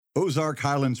Ozark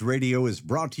Highlands Radio is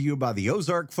brought to you by the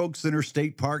Ozark Folk Center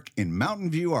State Park in Mountain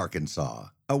View, Arkansas.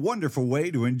 A wonderful way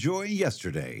to enjoy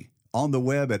yesterday. On the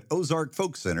web at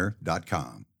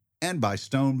ozarkfolkcenter.com. And by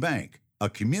Stone Bank, a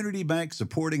community bank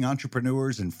supporting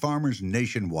entrepreneurs and farmers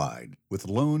nationwide with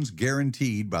loans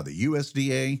guaranteed by the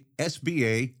USDA,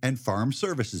 SBA, and Farm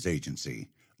Services Agency.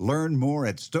 Learn more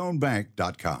at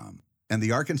stonebank.com. And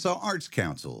the Arkansas Arts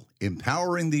Council,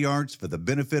 empowering the arts for the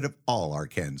benefit of all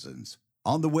Arkansans.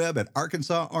 On the web at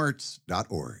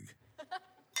arkansasarts.org.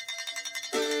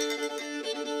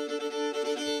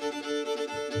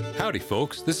 Howdy,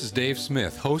 folks. This is Dave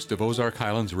Smith, host of Ozark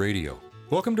Highlands Radio.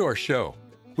 Welcome to our show.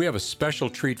 We have a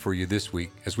special treat for you this week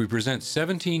as we present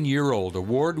 17-year-old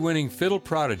award-winning fiddle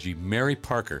prodigy Mary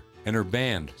Parker and her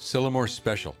band, Sillamore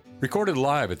Special, recorded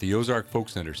live at the Ozark Folk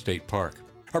Center State Park.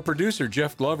 Our producer,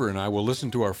 Jeff Glover, and I will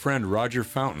listen to our friend Roger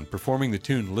Fountain performing the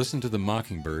tune Listen to the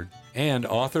Mockingbird, and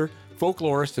author,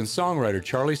 folklorist, and songwriter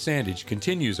Charlie Sandage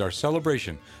continues our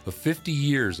celebration of 50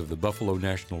 years of the Buffalo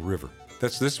National River.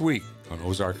 That's this week on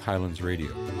Ozark Highlands Radio.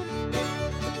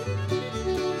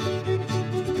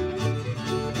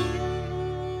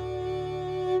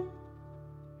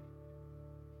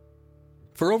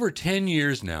 For over 10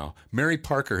 years now, Mary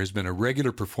Parker has been a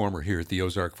regular performer here at the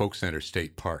Ozark Folk Center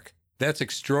State Park. That's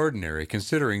extraordinary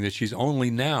considering that she's only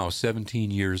now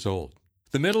 17 years old.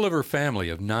 The middle of her family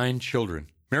of 9 children,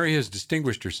 Mary has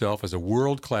distinguished herself as a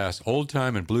world-class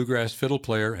old-time and bluegrass fiddle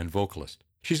player and vocalist.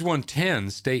 She's won 10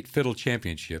 state fiddle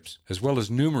championships, as well as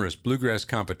numerous bluegrass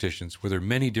competitions with her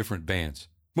many different bands.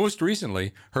 Most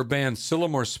recently, her band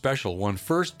Sillamore Special won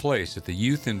first place at the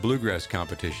Youth in Bluegrass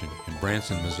competition in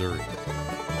Branson, Missouri.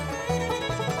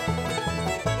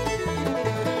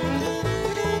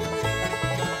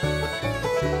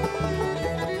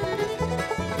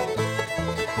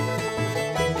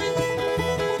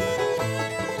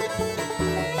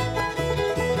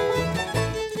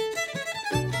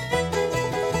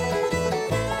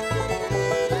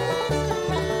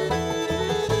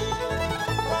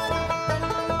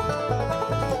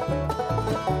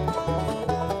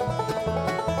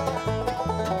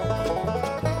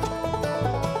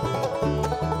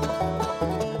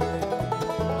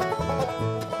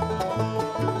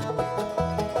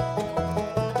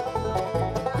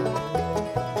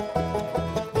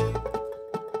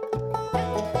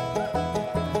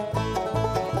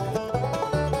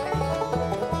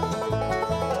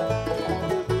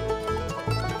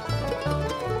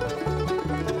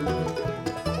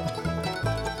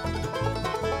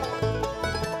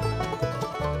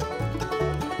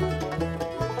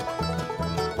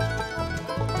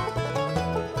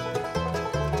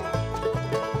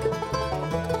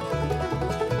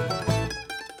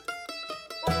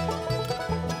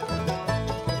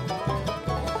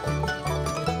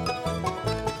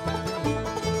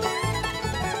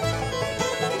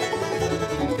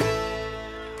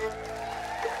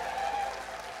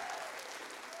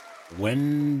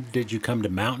 When did you come to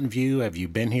Mountain View? Have you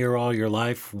been here all your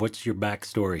life? What's your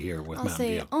backstory here with Mountain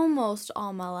View? I'll say almost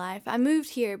all my life. I moved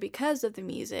here because of the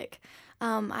music.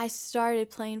 I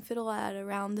started playing fiddle at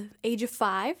around the age of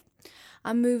 5.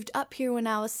 I moved up here when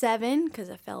I was 7 because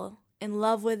I fell in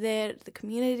love with it, the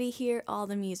community here, all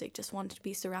the music. Just wanted to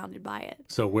be surrounded by it.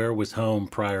 So where was home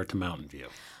prior to Mountain View?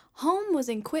 Home was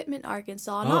in Quitman,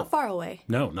 Arkansas, not far away.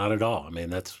 No, not at all. I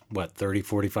mean, that's, 30,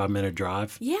 45-minute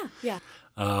drive? Yeah.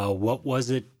 What was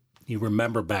it you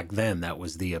remember back then that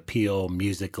was the appeal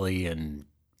musically and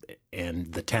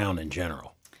the town in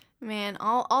general? Man,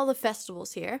 all the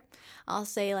festivals here. I'll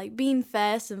say like Bean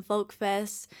Fest and Folk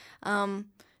Fest.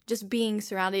 Just being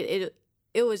surrounded,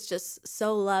 it was just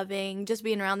so loving. Just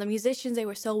being around the musicians, they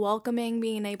were so welcoming,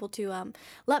 being able to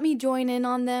let me join in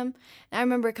on them. And I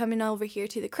remember coming over here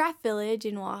to the Craft Village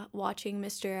and watching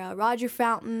Mr. Roger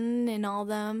Fountain and all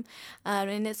them. And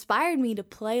it inspired me to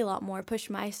play a lot more, push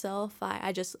myself.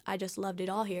 I just loved it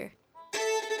all here.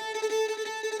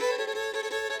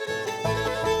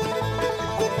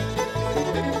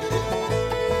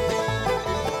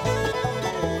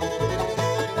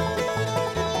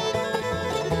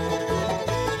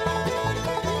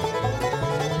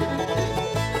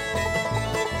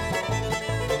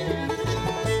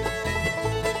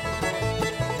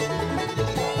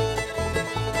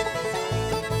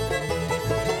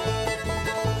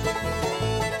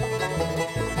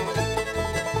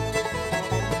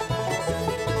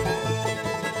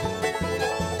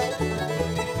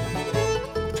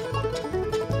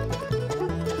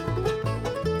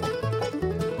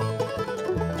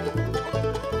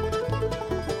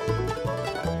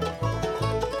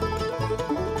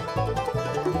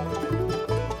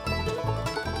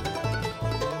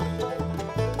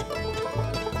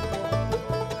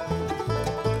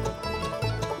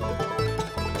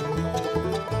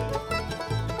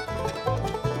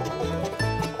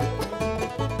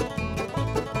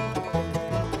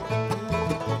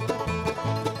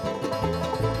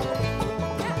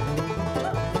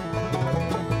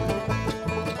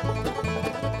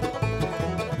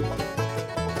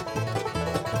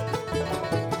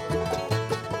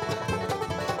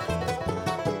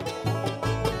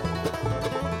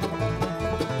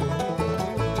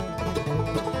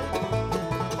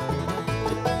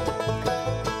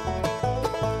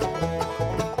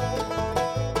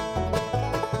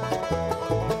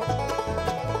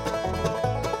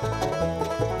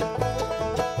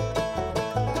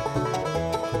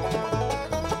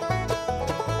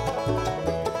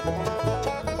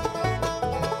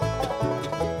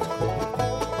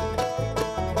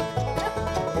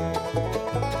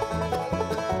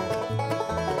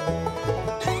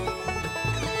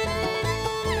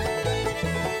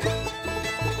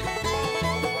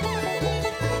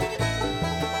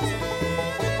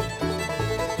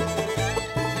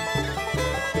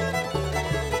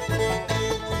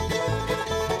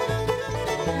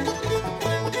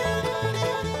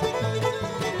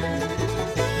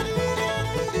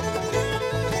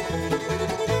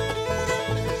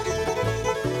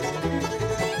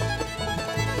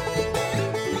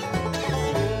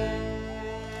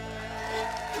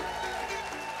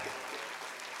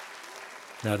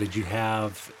 Now, did you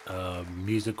have a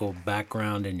musical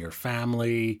background in your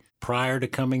family prior to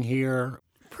coming here?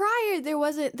 Prior, there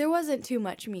wasn't too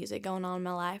much music going on in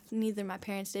my life. Neither my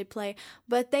parents did play,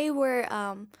 but they were.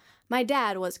 My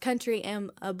dad was country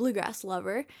and a bluegrass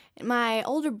lover. And my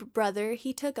older brother,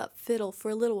 he took up fiddle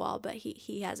for a little while, but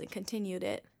he hasn't continued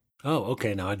it. Oh,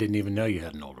 okay. Now, I didn't even know you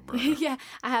had an older brother. Yeah,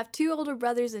 I have 2 older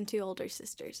brothers and 2 older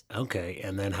sisters. Okay,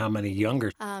 and then how many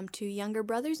younger? 2 younger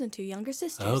brothers and 2 younger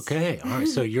sisters. Okay, all right.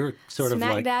 So you're sort of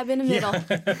Smack like dab in the middle.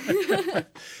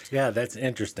 Yeah, that's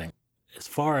interesting. As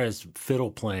far as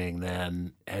fiddle playing,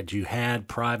 then, had you had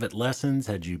private lessons?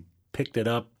 Had you picked it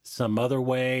up some other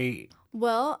way?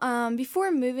 Well,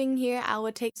 before moving here, I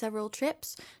would take several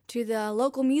trips to the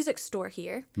local music store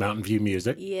here. Mountain View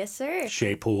Music. Yes, sir.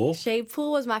 Shea Pool. Shea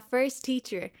Pool was my first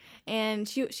teacher, and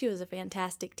she was a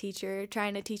fantastic teacher,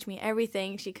 trying to teach me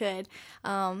everything she could.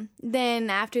 Then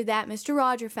after that, Mr.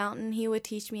 Roger Fountain, he would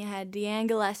teach me. I had Deanne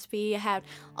Gillespie. I had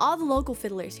all the local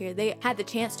fiddlers here. They had the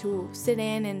chance to sit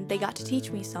in, and they got to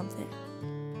teach me something.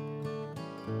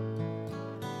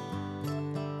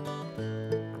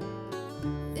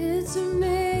 It's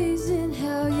amazing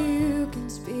how you can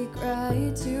speak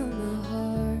right to my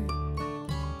heart.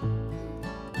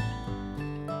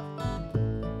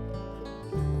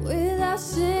 Without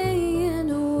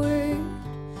saying a word,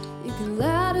 you can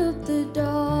light up the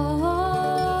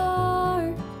dark.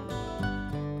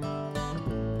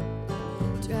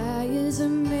 Try as I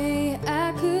may,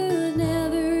 I could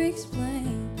never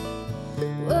explain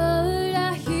what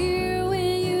I hear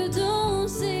when you don't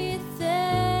say a thing.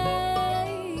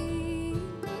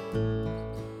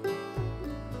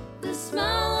 The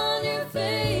smile on your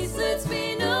face lets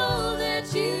me know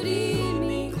that you need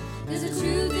me. There's a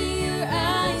truth in your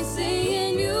eyes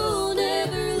saying you'll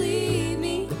never leave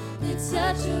me. The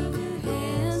touch of your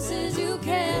hand says you'll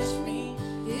catch me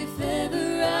if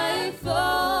ever I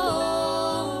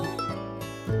fall.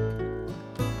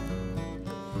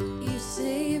 You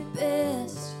say it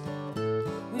best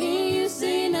when you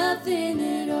say nothing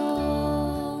at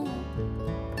all.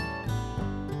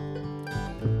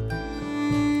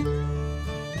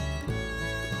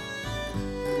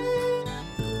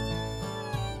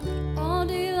 All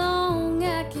day long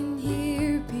I can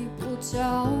hear people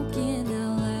talking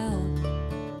out loud,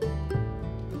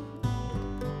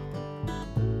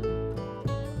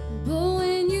 but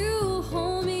when you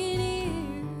hold me near,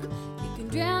 you can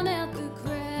drown out the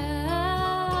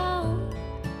crowd.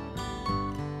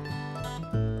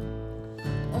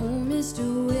 Oh, Mr.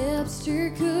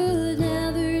 Webster could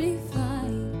never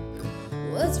define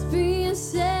what's being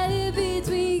said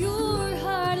between your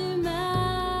heart and mine.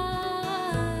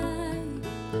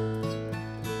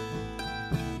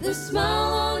 The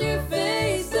smile on your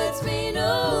face lets me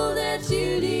know that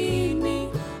you need me.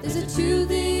 There's a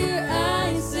truth in your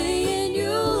eyes saying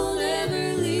you'll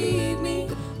never leave me.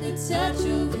 The touch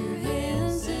of your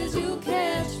hand says you'll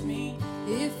catch me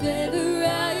if ever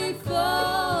I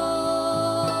fall.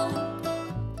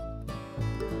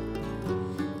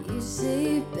 You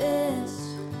say it best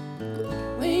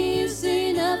when you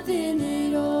say nothing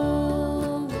at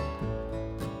all.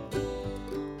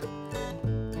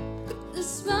 The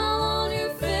smile on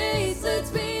your face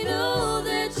lets me know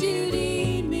that you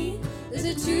need me. There's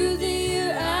a truth in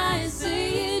your eyes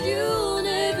saying you'll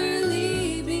never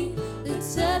leave me. The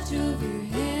touch of your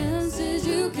hand says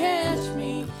you'll catch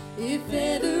me if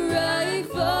ever I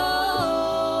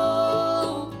fall.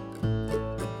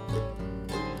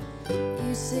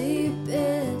 You say it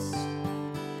best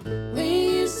when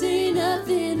you say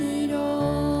nothing at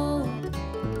all.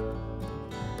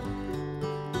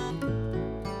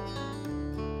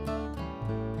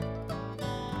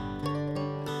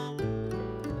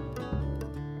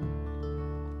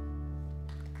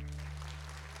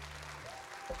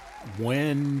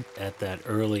 When, at that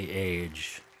early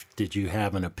age, did you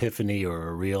have an epiphany or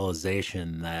a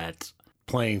realization that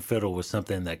playing fiddle was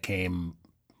something that came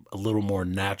a little more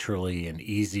naturally and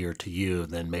easier to you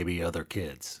than maybe other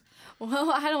kids? Well,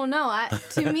 I don't know.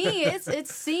 To me, it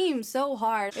seemed so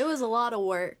hard. It was a lot of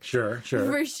work. Sure.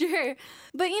 For sure.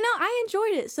 But, I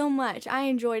enjoyed it so much. I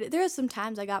enjoyed it. There was some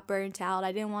times I got burnt out.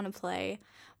 I didn't want to play.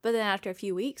 But then after a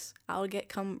few weeks, I would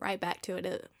come right back to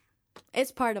it.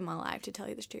 It's part of my life, to tell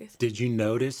you the truth. Did you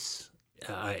notice,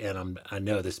 and I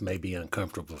know this may be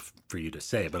uncomfortable for you to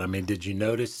say, but I mean, did you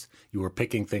notice you were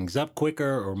picking things up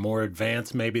quicker or more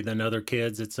advanced maybe than other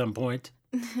kids at some point?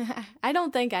 I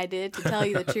don't think I did, to tell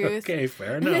you the truth. Okay,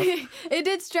 fair enough. It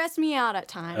did stress me out at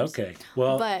times. Okay.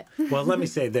 Well, But- well, let me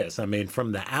say this. I mean,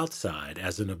 from the outside,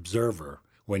 as an observer,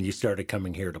 when you started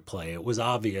coming here to play, it was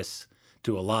obvious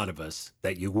to a lot of us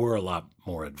that you were a lot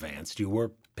more advanced. You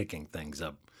were picking things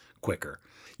up quicker.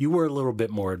 You were a little bit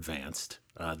more advanced.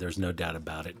 There's no doubt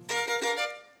about it.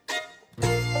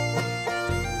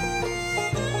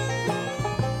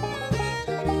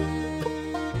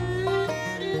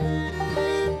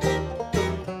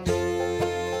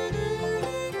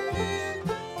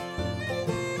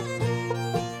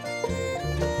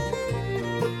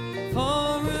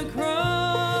 Far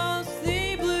across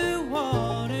the blue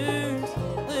waters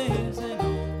lives an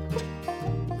old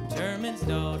German's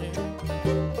daughter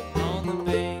on the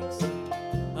banks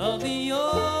of the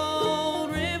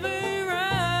old river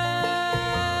Rhine.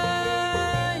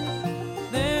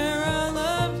 There I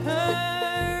loved her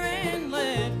and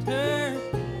left her.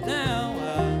 Now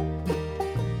I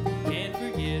can't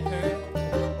forget her.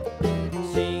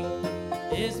 She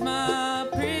is my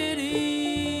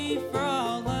pretty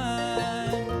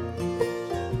Fraulein.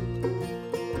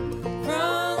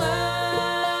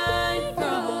 Fraulein,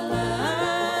 Fraulein,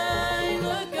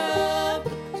 look up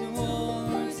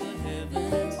towards the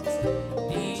heavens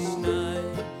each night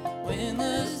when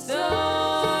the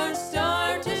stars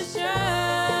start to shine.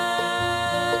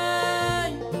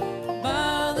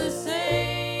 By the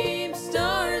same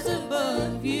stars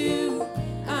above you,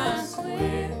 I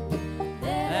swear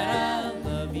that I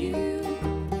love you.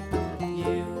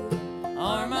 You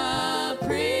are my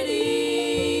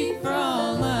pretty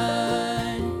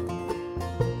Fraulein.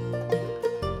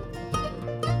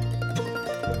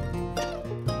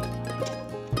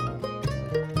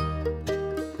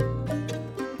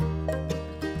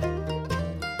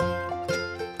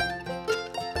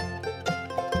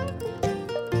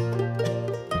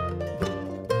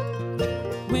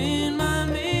 When my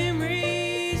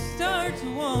memories start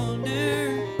to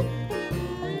wander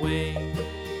away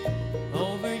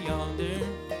over yonder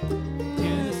to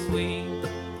the sweet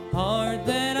heart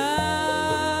that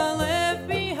I left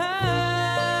behind,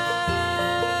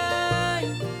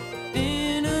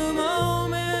 in a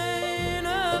moment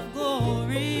of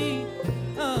glory,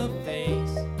 a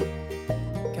face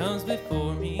comes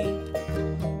before me,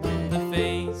 the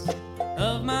face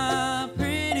of my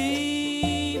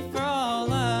pretty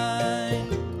Fraulein.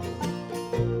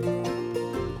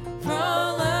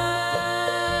 Fraulein,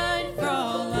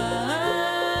 Fraulein,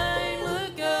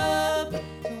 look up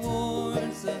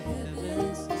towards the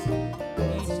heavens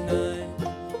each night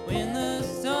when the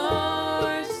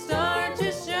stars start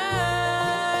to shine.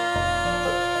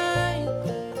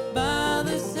 By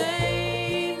the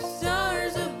same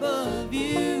stars above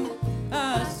you,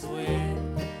 I swear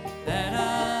that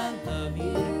I love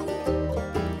you.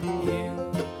 You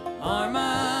are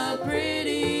my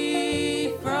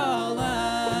pretty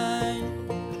Fraulein.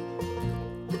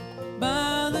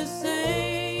 By the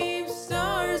same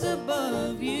stars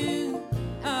above you,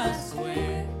 I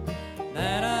swear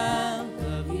that I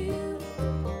love you.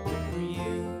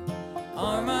 You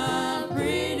are my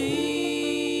pretty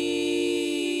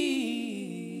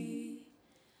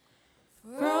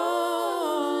Fraulein.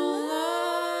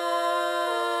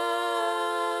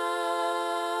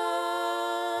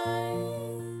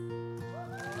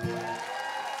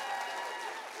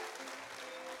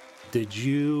 Did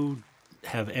you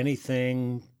have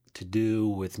anything to do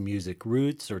with music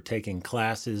roots or taking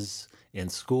classes in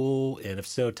school? And if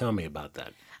so, tell me about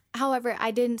that. However,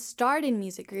 I didn't start in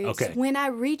music roots. Okay. When I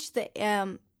reached the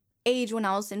age when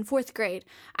I was in 4th grade,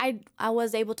 I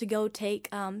was able to go take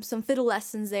some fiddle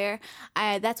lessons there.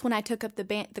 That's when I took up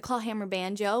the clawhammer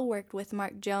banjo, worked with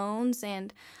Mark Jones,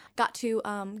 and got to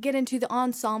get into the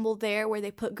ensemble there where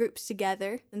they put groups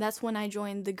together. And that's when I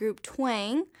joined the group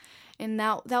Twang. And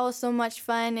that was so much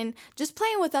fun. And just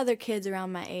playing with other kids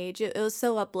around my age, it was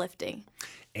so uplifting.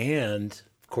 And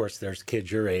of course, there's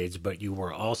kids your age, but you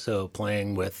were also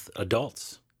playing with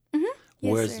adults.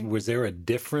 Yes, sir. Was there a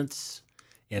difference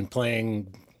in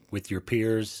playing with your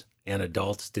peers and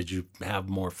adults? Did you have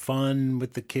more fun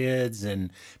with the kids and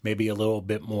maybe a little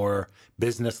bit more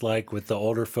businesslike with the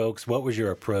older folks? What was your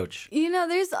approach? You know,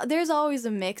 there's always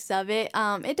a mix of it.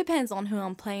 It depends on who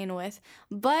I'm playing with.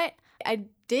 But I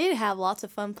did have lots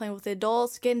of fun playing with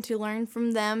adults, getting to learn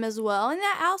from them as well. And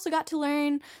I also got to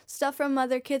learn stuff from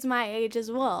other kids my age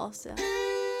as well. So.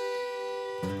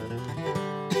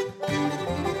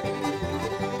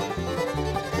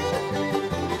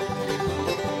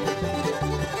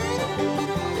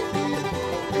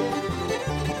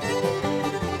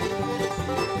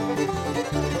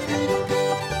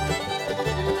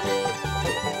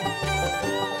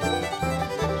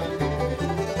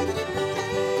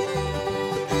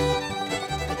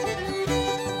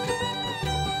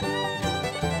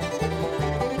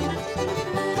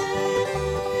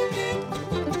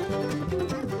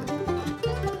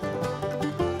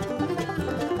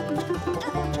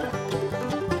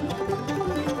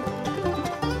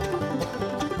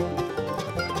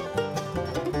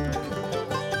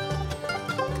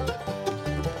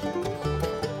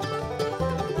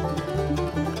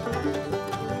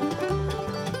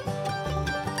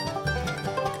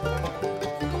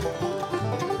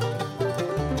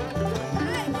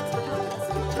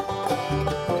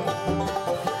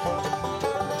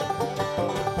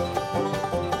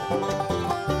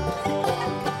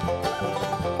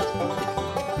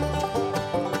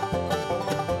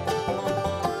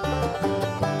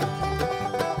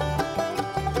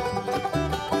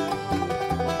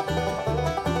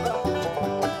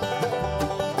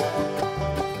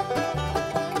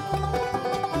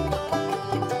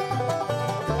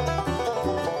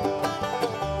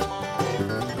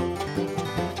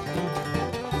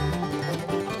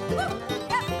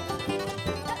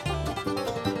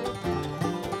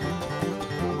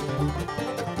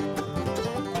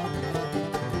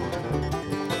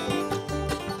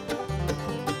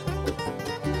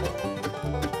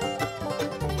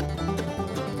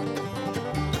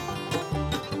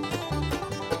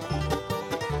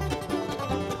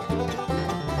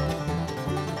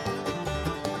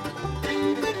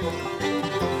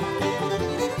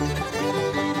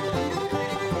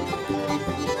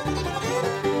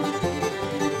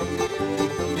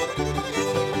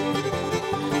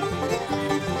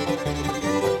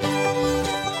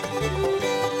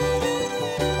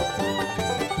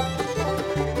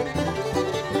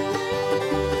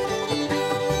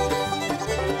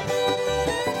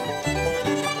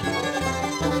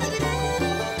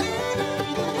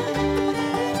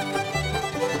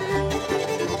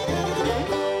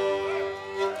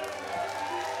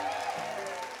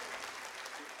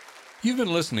 You've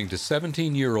been listening to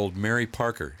 17-year-old Mary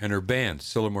Parker and her band,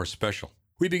 Sillamore Special.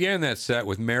 We began that set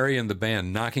with Mary and the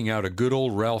band knocking out a good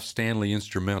old Ralph Stanley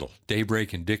instrumental,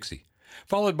 Daybreak in Dixie,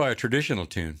 followed by a traditional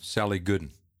tune, Sally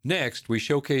Gooden. Next, we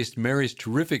showcased Mary's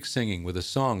terrific singing with a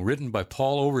song written by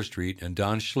Paul Overstreet and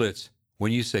Don Schlitz,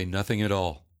 When You Say Nothing at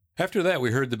All. After that,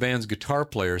 we heard the band's guitar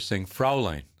player sing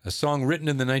Fraulein, a song written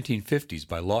in the 1950s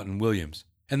by Lawton Williams.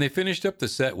 And they finished up the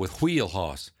set with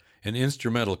Wheelhouse, an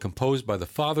instrumental composed by the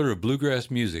father of bluegrass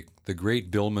music, the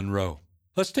great Bill Monroe.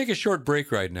 Let's take a short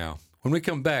break right now. When we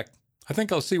come back, I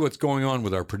think I'll see what's going on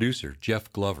with our producer,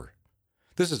 Jeff Glover.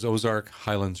 This is Ozark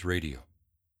Highlands Radio.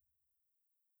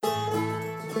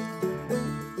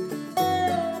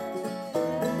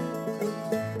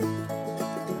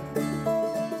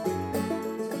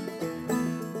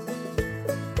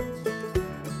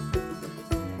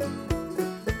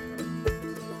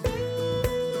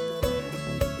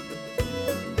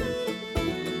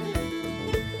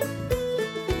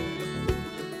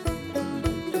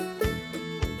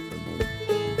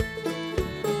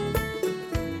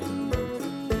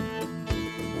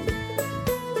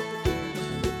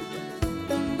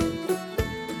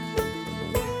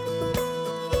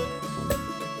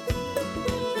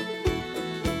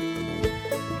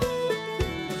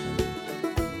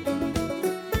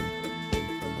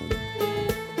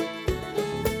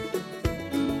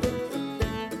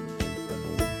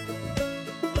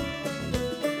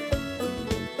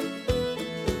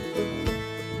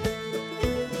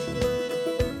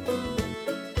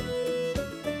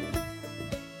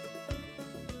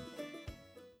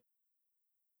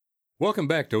 Welcome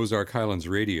back to Ozark Highlands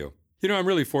Radio. You know, I'm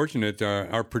really fortunate.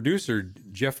 Our producer,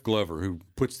 Jeff Glover, who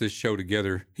puts this show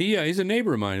together, he's a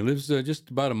neighbor of mine. He lives just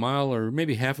about a mile or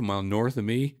maybe half a mile north of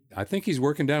me. I think he's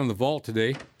working down in the vault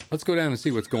today. Let's go down and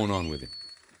see what's going on with him.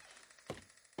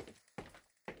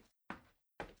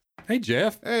 Hey,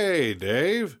 Jeff. Hey,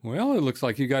 Dave. Well, it looks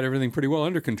like you got everything pretty well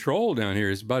under control down here.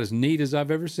 It's about as neat as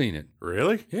I've ever seen it.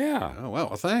 Really? Yeah. Oh,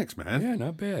 well, thanks, man. Yeah,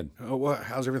 not bad. Oh, well,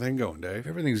 how's everything going, Dave?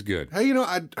 Everything's good. Hey, you know,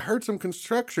 I heard some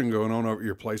construction going on over at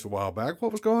your place a while back.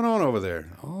 What was going on over there?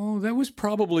 Oh, that was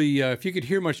probably, if you could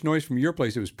hear much noise from your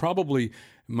place, it was probably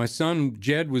my son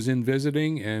Jed was in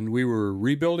visiting, and we were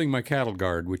rebuilding my cattle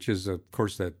guard, which is, of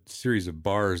course, that series of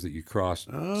bars that you cross,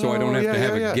 so I don't have to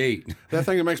have a gate. That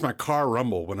thing that makes my car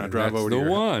rumble when I drive over to your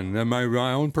That's the one,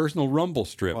 my own personal rumble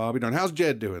strip. Well, I'll be darned. How's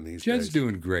Jed doing these days? Jed's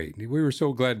doing great. We were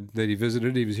so glad that he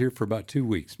visited. He was here for about 2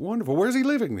 weeks. Wonderful. Where's he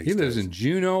living these days? He lives in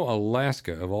Juneau,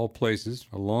 Alaska, of all places,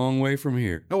 a long way from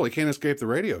here. Oh, well, he can't escape the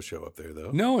radio show up there,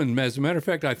 though. No, and as a matter of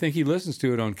fact, I think he listens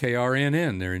to it on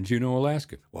KRNN there in Juneau,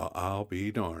 Alaska. Well, I'll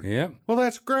be darned. Yeah. Well,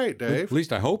 that's great, Dave. At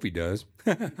least I hope he does.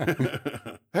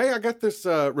 Hey, I got this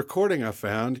recording I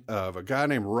found of a guy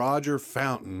named Roger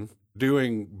Fountain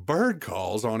doing bird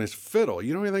calls on his fiddle.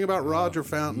 You know anything about Roger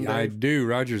Fountain, Dave? I do.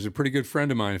 Roger's a pretty good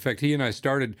friend of mine. In fact, he and I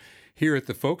started here at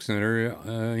the Folk Center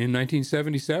in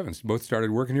 1977. Both started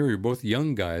working here. We were both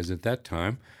young guys at that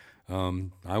time.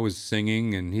 I was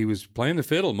singing, and he was playing the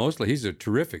fiddle mostly. He's a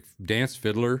terrific dance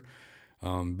fiddler.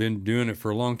 Been doing it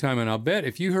for a long time. And I'll bet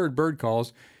if you heard bird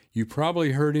calls, you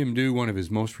probably heard him do one of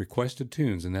his most requested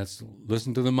tunes, and that's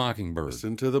Listen to the Mockingbird.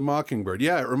 Listen to the Mockingbird.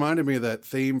 Yeah, it reminded me of that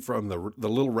theme from the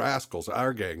Little Rascals,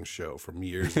 Our Gang show from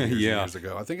years and years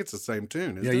ago. I think it's the same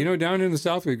tune, isn't it? Yeah, you know, down in the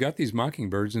South, we've got these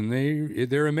mockingbirds, and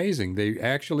they're amazing. They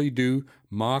actually do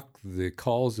mock the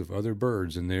calls of other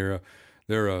birds, and they're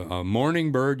a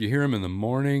morning bird. You hear them in the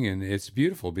morning, and it's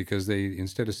beautiful because they,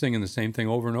 instead of singing the same thing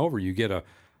over and over, you get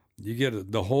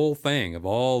the whole thing of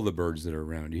all the birds that are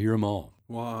around. You hear them all.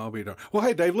 Well, I'll be darned. Well,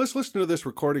 hey, Dave, let's listen to this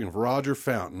recording of Roger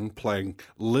Fountain playing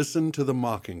Listen to the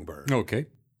Mockingbird. Okay.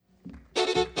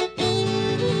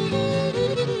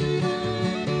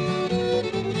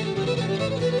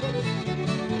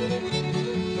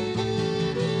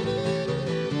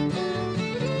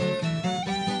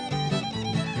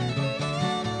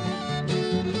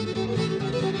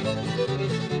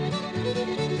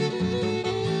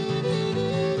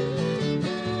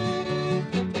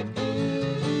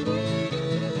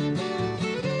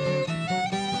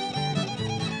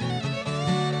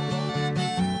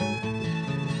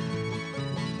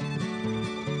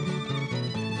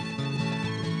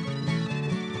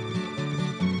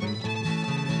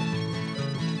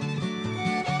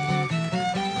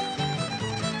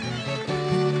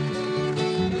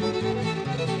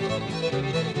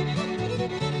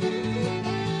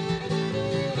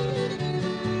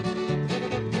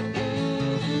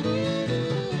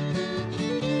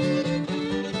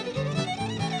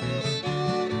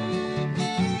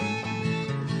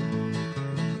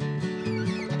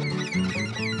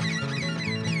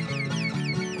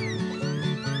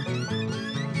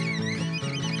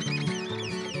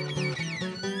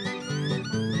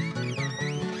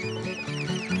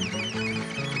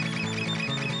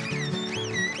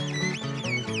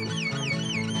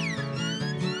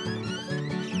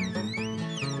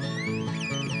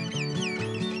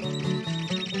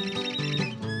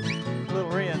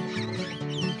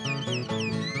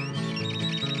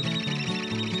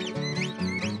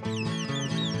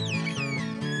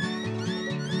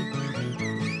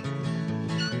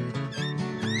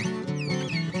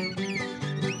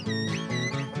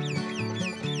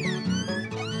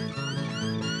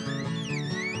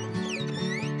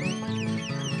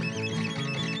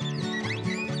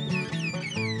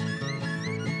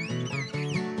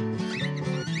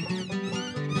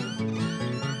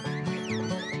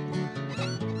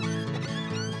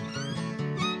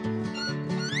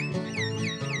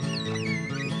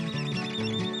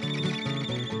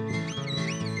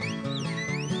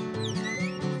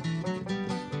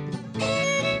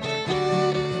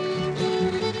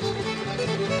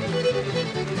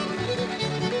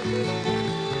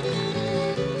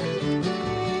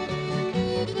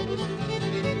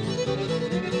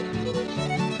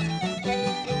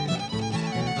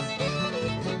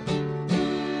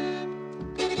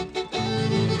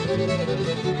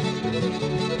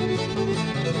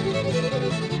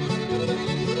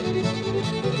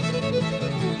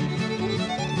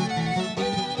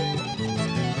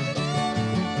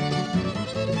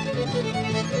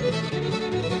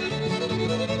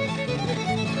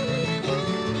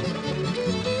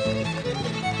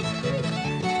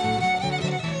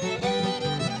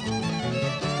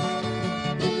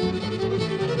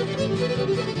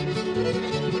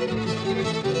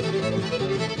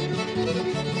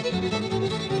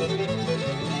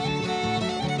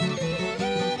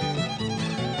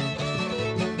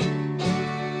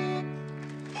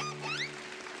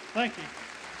 Thank you.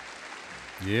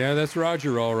 Yeah, that's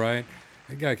Roger, all right.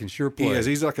 That guy can sure play. He is.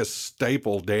 He's like a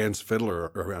staple dance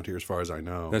fiddler around here, as far as I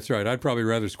know. That's right. I'd probably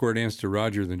rather square dance to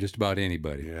Roger than just about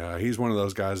anybody. Yeah, he's one of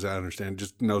those guys that I understand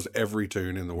just knows every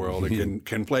tune in the world and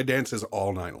can play dances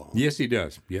all night long. Yes, he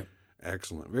does. Yep.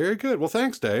 Excellent. Very good. Well,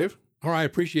 thanks, Dave. All right, I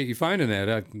appreciate you finding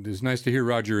that. It's nice to hear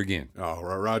Roger again. Oh,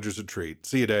 Roger's a treat.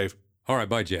 See you, Dave. All right,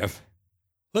 bye, Jeff.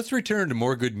 Let's return to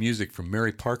more good music from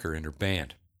Mary Parker and her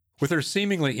band. With her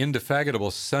seemingly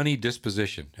indefatigable sunny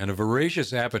disposition and a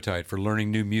voracious appetite for learning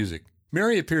new music,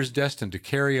 Mary appears destined to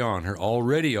carry on her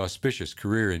already auspicious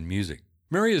career in music.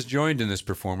 Mary is joined in this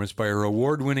performance by her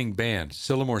award-winning band,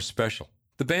 Sillamore Special.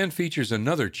 The band features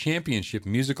another championship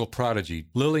musical prodigy,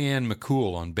 Lillian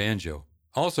McCool, on banjo,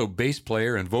 also bass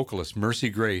player and vocalist Mercy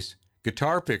Grace,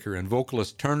 guitar picker and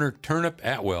vocalist Turner Turnip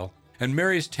Atwell, and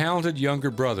Mary's talented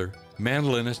younger brother,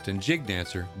 mandolinist and jig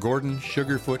dancer Gordon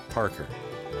Sugarfoot Parker.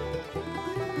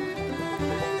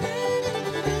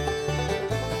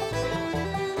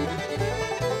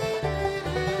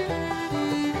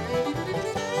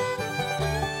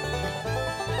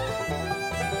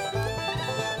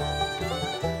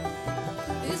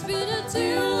 It's been a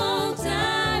too long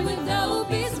time with no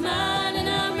peace of mind, and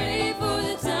I'm ready for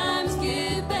the times to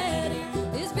get better.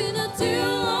 It's been a too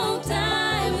long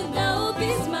time with no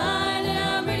peace of mind, and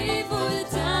I'm ready for the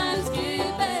times to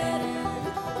get better.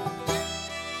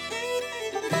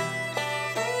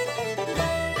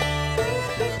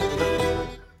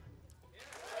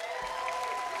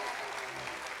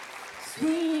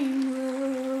 Swing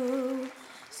low,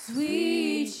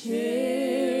 sweet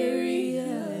chariot,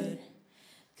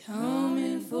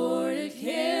 coming for to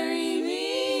carry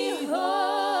me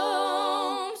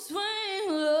home. Swing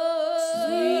low,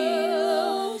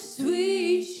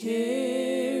 sweet chariot,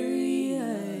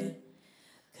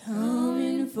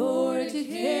 coming for to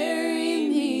carry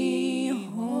me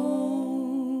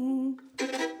home.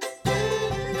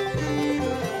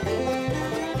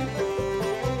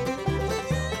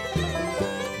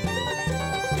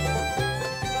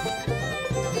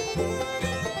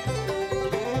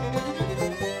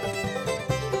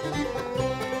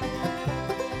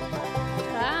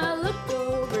 I looked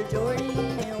over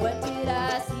Jordan, and what did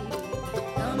I see?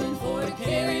 Coming for to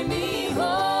carry me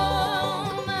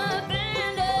home. A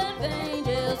band of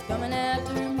angels coming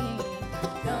after me,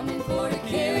 coming for to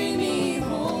carry me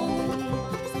home.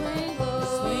 Swing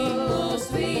low,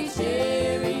 sweet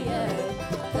chariot,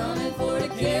 coming for to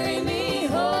carry me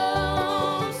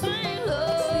home. Swing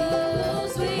low,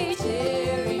 sweet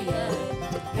chariot,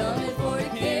 coming for to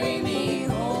carry me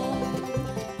home.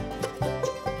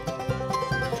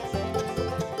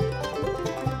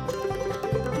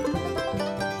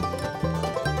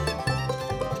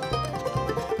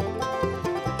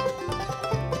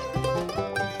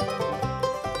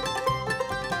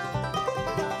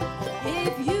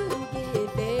 If you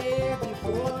get there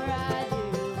before I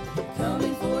do,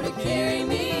 coming for to carry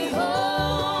me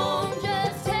home.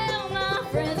 Just tell my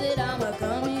friends that I'm a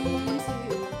coming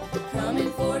too,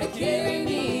 coming for to carry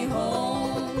me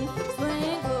home.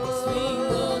 Swing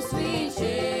low, sweet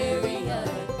chariot,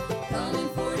 coming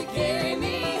for to carry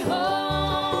me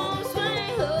home.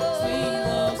 Swing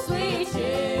low, sweet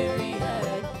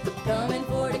chariot, coming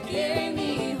for to carry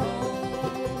me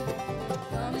home,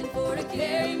 coming for to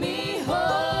carry me home.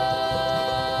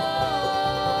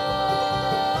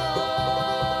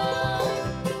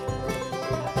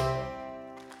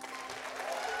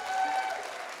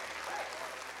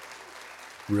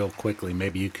 Real quickly,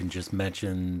 maybe you can just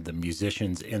mention the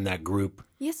musicians in that group.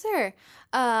 Yes, sir.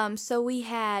 So we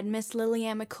had Miss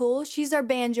Lillian McCool. She's our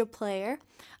banjo player.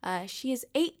 She is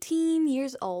 18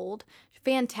 years old.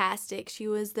 Fantastic. She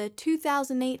was the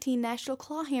 2018 National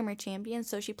Clawhammer champion,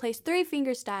 so she plays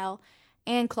three-finger style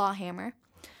and clawhammer.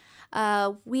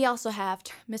 We also have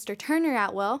Mr. Turner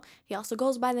Atwell. He also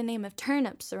goes by the name of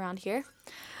Turnips around here.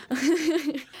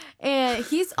 And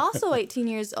he's also 18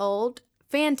 years old.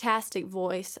 Fantastic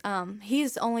voice.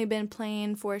 He's only been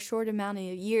playing for a short amount of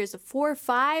years, 4 or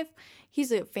 5.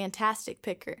 He's a fantastic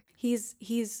picker. He's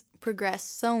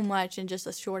progressed so much in just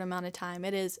a short amount of time.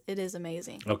 It is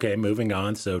amazing. Okay, moving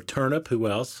on. So Turnip, who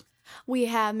else? We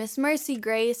have Miss Mercy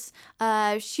Grace.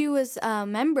 She was a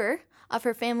member of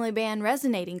her family band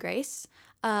Resonating Grace.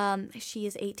 She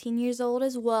is 18 years old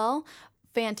as well.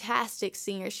 Fantastic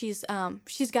singer. She's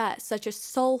got such a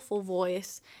soulful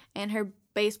voice, and her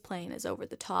bass playing is over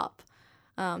the top.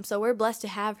 So we're blessed to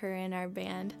have her in our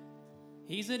band.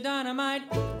 He's a dynamite,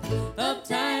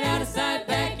 uptight, out of sight,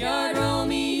 backyard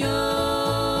Romeo.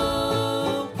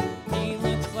 He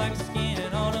looks like skin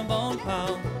on a bone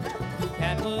pile.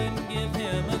 Cat wouldn't give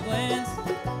him a glance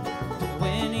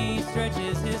when he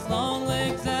stretches his long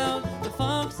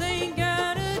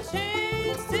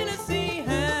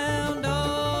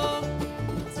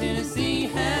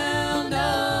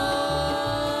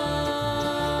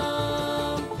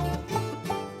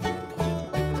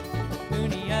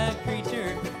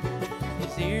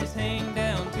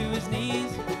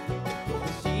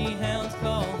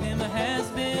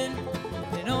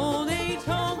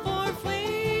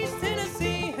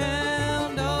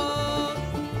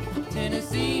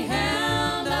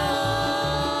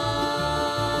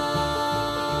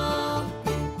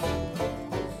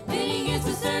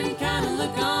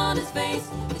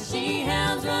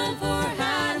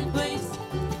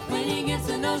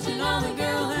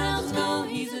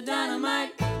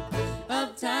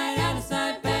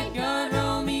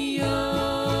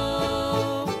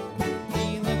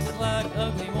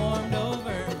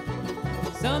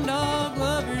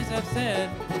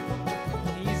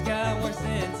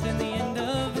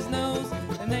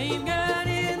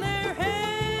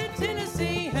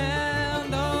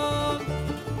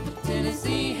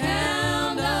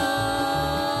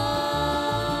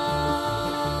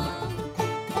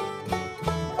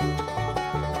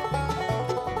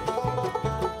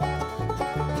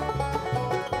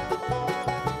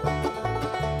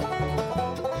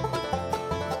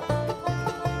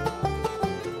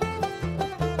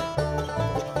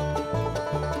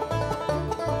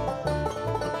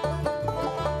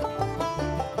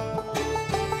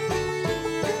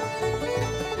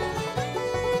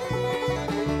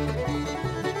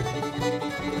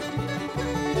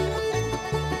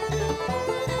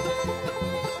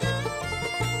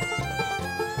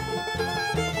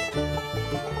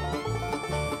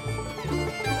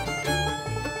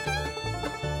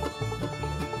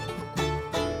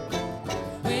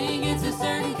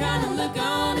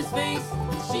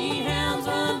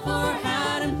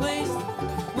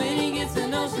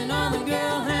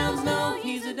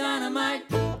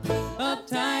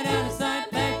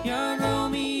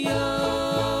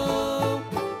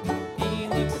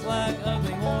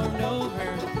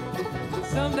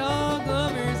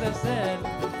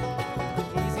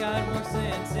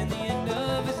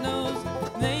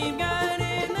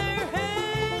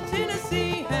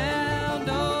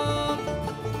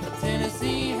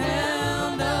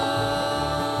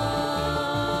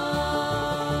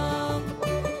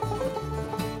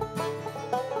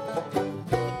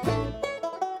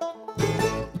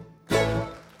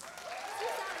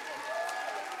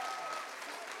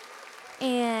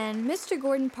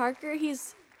Gordon Parker, he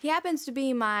happens to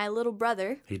be my little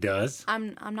brother. He does.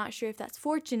 I'm not sure if that's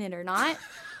fortunate or not.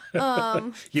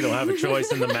 You don't have a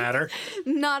choice in the matter.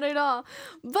 Not at all.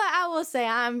 But I will say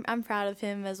I'm proud of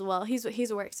him as well.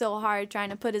 He's worked so hard trying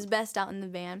to put his best out in the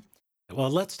band. Well,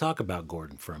 let's talk about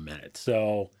Gordon for a minute.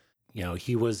 So,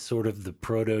 he was sort of the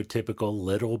prototypical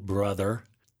little brother,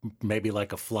 maybe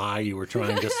like a fly you were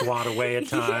trying to swat away at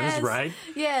times, Yes. right?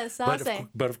 Yes, I'll say.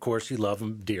 But of course, you love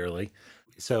him dearly.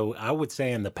 So I would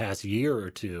say in the past year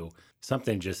or two,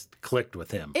 something just clicked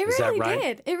with him. It Is really that right?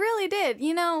 did. It really did.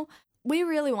 We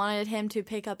really wanted him to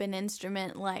pick up an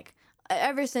instrument like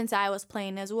ever since I was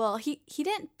playing as well. He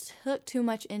didn't took too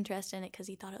much interest in it because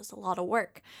he thought it was a lot of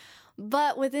work.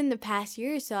 But within the past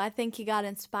year or so, I think he got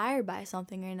inspired by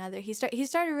something or another. He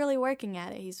started really working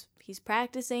at it. He's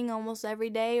practicing almost every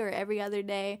day or every other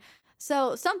day.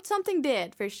 So something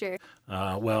did for sure.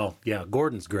 Well, yeah,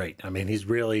 Gordon's great. I mean, he's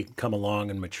really come along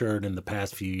and matured in the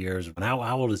past few years. And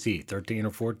how old is he? 13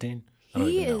 or 14?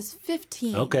 He is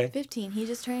 15. Okay. 15. He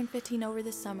just turned 15 over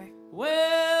this summer.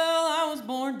 Well, I was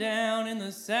born down in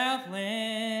the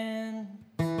Southland.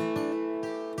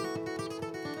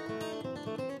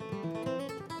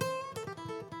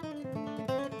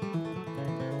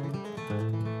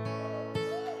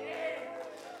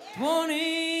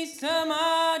 20-some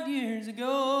odd years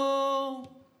ago.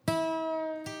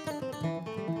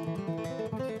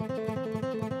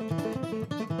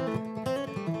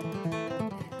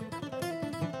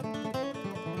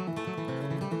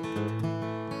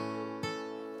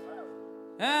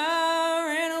 I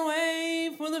ran away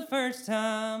for the first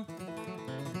time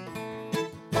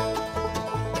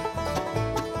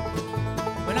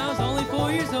when I was only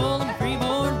 4 years old. I'm a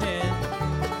freeborn man.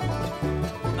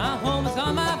 My home is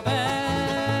on my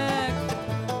back.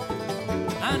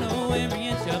 I know every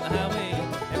inch of the highway,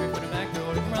 every foot of back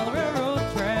road, and around the railroad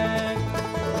track.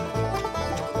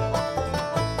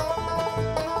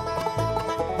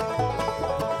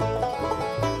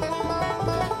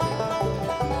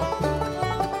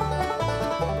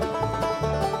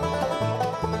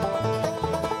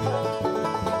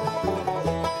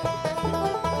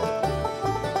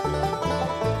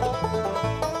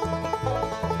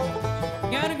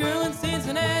 Got a girl in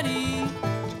Cincinnati,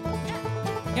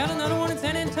 got another one in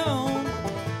San Antone.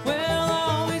 Well,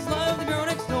 I always loved the girl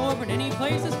next door, but any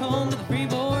place is home to the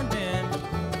freeborn man.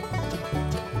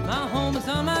 My home is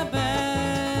on my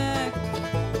back.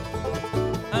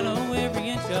 I know every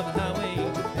inch of the highway,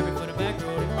 every foot of back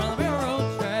road, and around the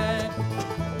railroad track.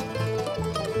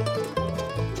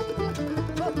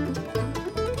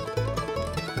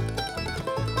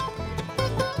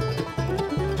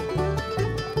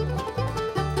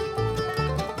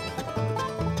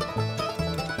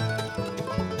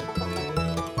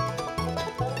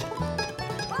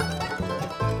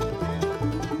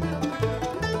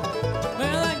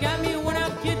 Well, I got me a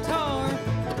worn-out guitar,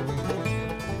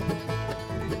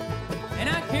 and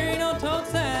I carry no tote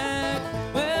sack.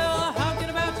 Well, I hopped it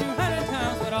about 200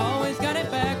 times, but I always got it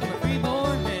back. I'm a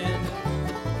freeborn man.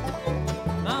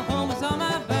 My home is on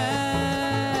my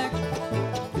back.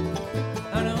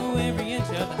 I know every inch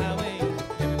of the highway,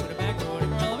 every foot of back road,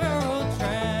 and around the railroad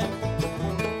track.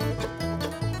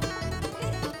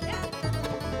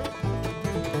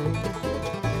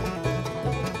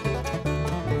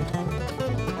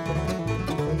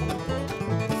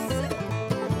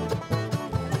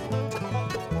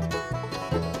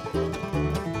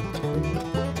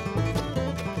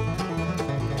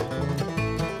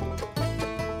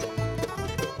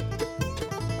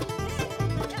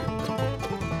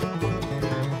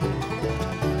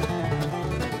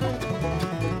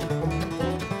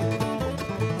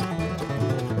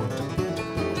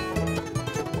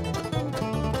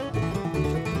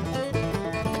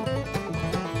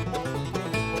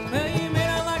 Well, you may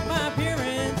not like my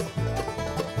appearance,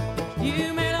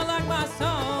 you may not like my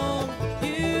song,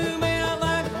 you may not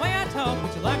like the way I talk,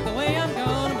 but you like the way I'm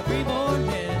gone. I'm a freeborn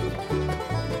man.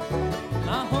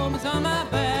 My home is on my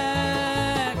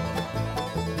back.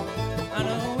 I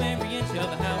know every inch of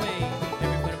the highway,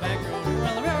 every foot of back road, and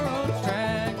around the railroad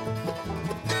track.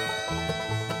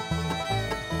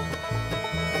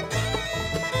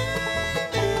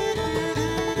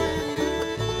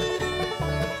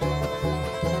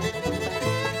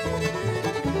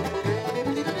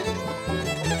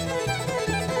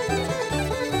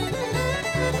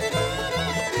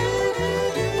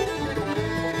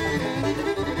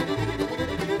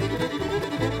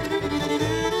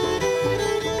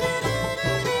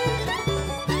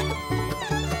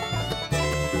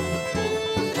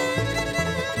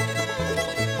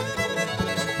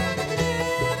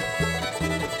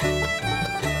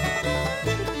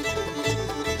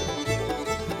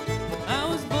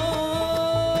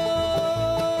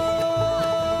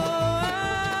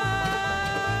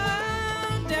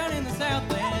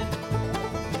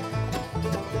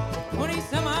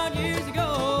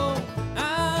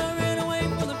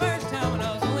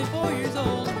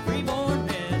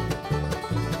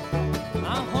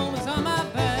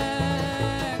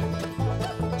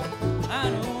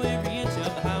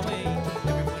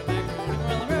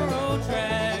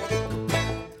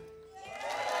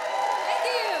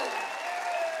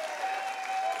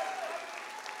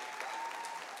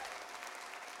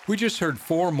 We just heard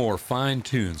 4 more fine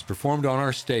tunes performed on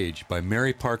our stage by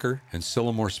Mary Parker and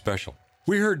Sillamore Special.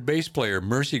 We heard bass player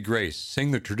Mercy Grace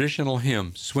sing the traditional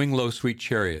hymn, Swing Low, Sweet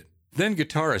Chariot. Then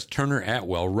guitarist Turner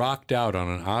Atwell rocked out on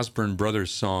an Osborne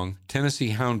Brothers song, Tennessee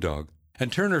Hound Dog,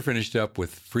 and Turner finished up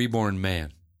with Freeborn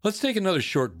Man. Let's take another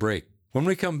short break. When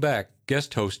we come back,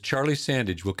 guest host Charlie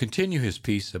Sandage will continue his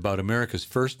piece about America's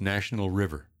first national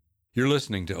river. You're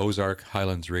listening to Ozark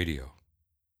Highlands Radio.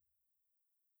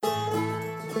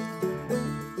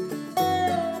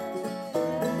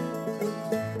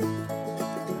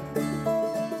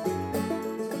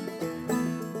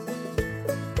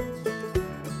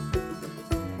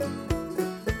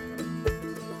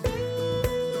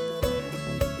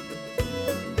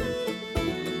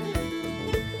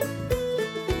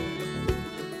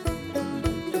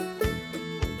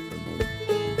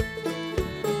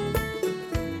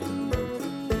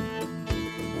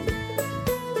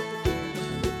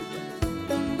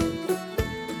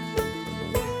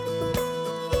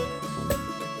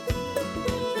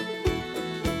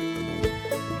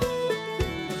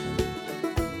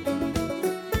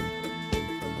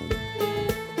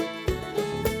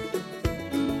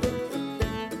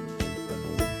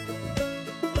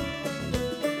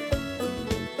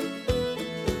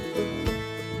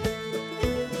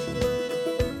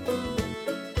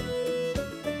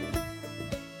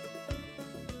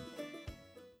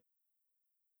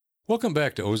 Welcome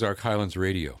back to Ozark Highlands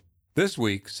Radio. This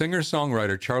week,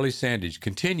 singer-songwriter Charlie Sandage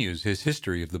continues his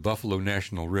history of the Buffalo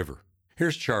National River.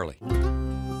 Here's Charlie.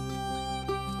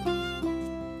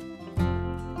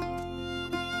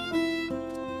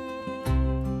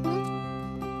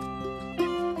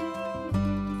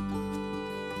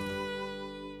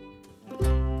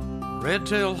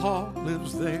 Red-tailed hawk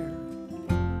lives there,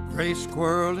 gray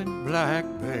squirrel and black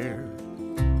bear.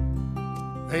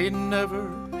 They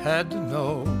never had to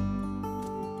know.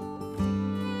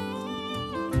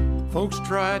 Folks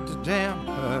tried to dam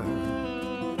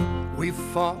her, we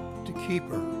fought to keep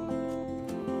her,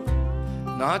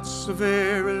 not so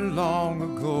very long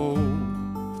ago.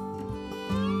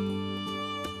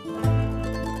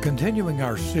 Continuing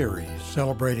our series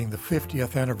celebrating the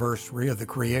 50th anniversary of the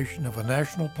creation of a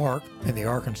national park in the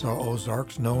Arkansas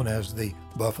Ozarks known as the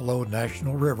Buffalo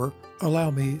National River,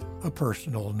 allow me a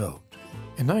personal note.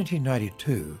 In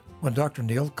 1992, when Dr.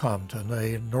 Neil Compton,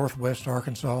 a Northwest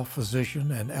Arkansas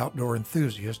physician and outdoor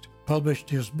enthusiast, published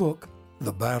his book,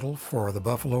 The Battle for the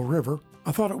Buffalo River,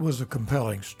 I thought it was a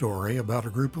compelling story about a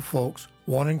group of folks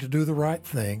wanting to do the right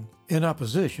thing in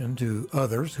opposition to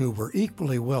others who were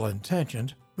equally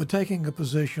well-intentioned, but taking a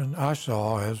position I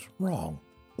saw as wrong.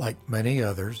 Like many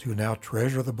others who now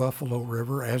treasure the Buffalo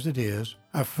River as it is,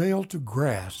 I failed to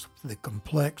grasp the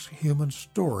complex human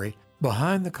story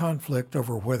behind the conflict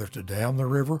over whether to dam the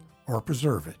river or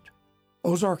preserve it.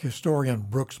 Ozark historian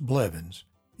Brooks Blevins,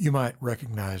 you might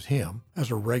recognize him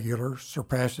as a regular,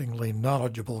 surpassingly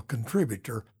knowledgeable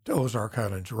contributor to Ozark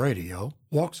Highlands Radio,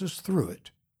 walks us through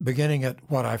it, beginning at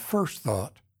what I first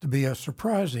thought to be a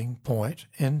surprising point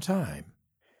in time.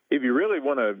 If you really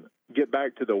want to get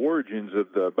back to the origins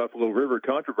of the Buffalo River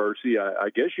controversy, I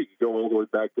guess you could go all the way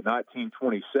back to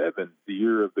 1927, the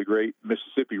year of the Great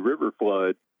Mississippi River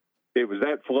flood. It was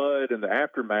that flood and the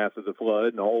aftermath of the flood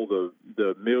and all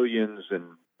the millions and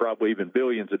probably even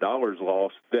billions of dollars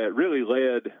lost that really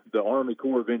led the Army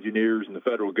Corps of Engineers and the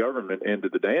federal government into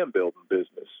the dam building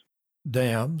business.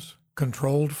 Dams,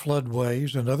 controlled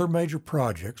floodways, and other major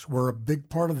projects were a big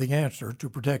part of the answer to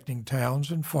protecting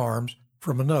towns and farms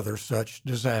from another such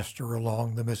disaster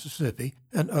along the Mississippi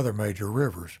and other major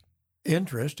rivers.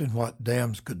 Interest in what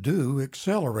dams could do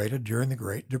accelerated during the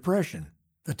Great Depression.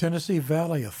 The Tennessee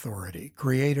Valley Authority,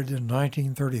 created in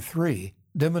 1933,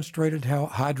 demonstrated how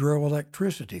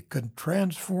hydroelectricity could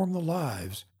transform the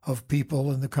lives of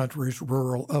people in the country's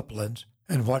rural uplands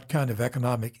and what kind of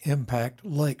economic impact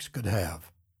lakes could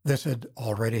have. This had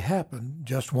already happened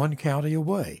just one county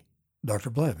away.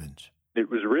 Dr. Blevins. It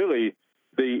was really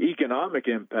the economic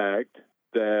impact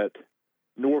that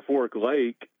Norfolk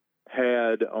Lake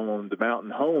had on the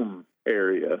Mountain Home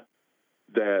area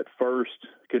that first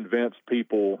convinced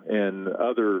people in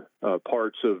other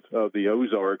parts of the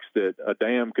Ozarks that a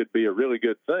dam could be a really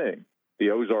good thing.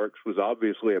 The Ozarks was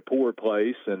obviously a poor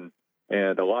place, and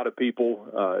a lot of people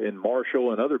in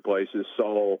Marshall and other places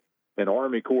saw an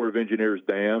Army Corps of Engineers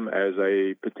dam as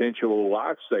a potential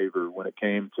lifesaver when it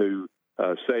came to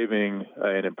saving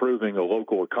and improving a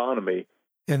local economy.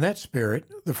 In that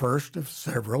spirit, the first of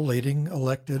several leading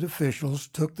elected officials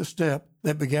took the step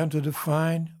that began to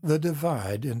define the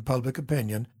divide in public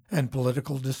opinion and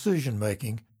political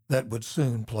decision-making that would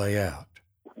soon play out.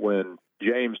 When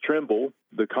James Trimble,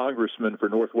 the congressman for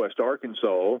Northwest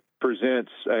Arkansas,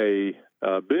 presents a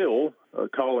bill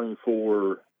calling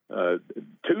for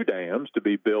 2 dams to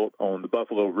be built on the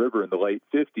Buffalo River in the late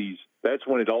 50s. That's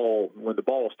when the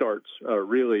ball starts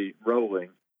really rolling.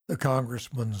 The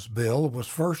congressman's bill was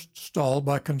first stalled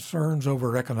by concerns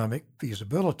over economic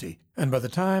feasibility, and by the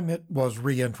time it was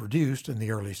reintroduced in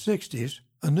the early 60s,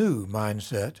 a new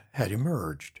mindset had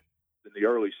emerged. In the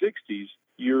early 60s,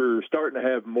 you're starting to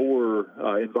have more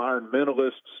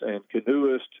environmentalists and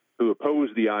canoeists who oppose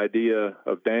the idea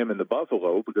of damming the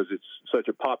Buffalo because it's such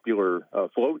a popular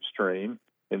float stream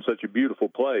in such a beautiful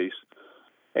place.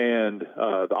 And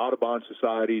the Audubon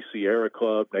Society, Sierra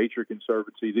Club, Nature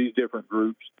Conservancy, these different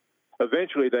groups,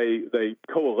 eventually they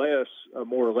coalesce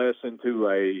more or less into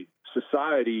a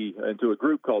society, into a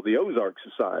group called the Ozark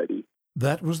Society.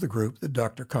 That was the group that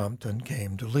Dr. Compton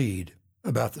came to lead.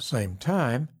 About the same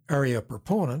time, area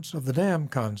proponents of the dam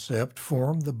concept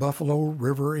formed the Buffalo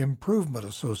River Improvement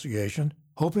Association,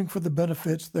 hoping for the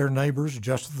benefits their neighbors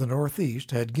just to the northeast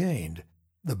had gained.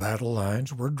 The battle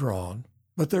lines were drawn,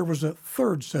 but there was a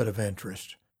third set of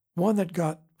interest, one that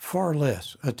got far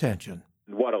less attention.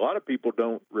 What a lot of people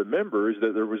don't remember is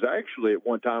that there was actually at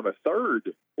one time a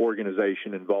third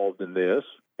organization involved in this.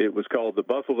 It was called the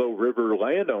Buffalo River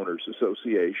Landowners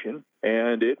Association,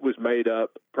 and it was made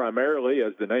up primarily,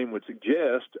 as the name would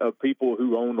suggest, of people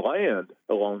who owned land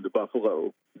along the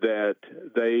Buffalo that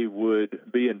they would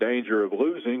be in danger of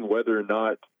losing whether or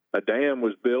not a dam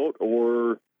was built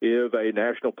or if a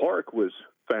national park was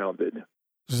founded.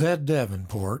 Zed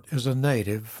Davenport is a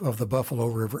native of the Buffalo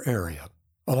River area.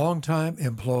 A longtime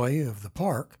employee of the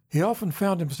park, he often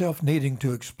found himself needing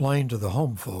to explain to the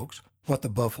home folks what the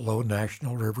Buffalo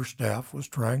National River staff was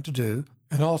trying to do,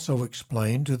 and also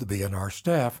explain to the BNR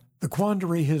staff the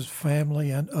quandary his family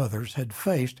and others had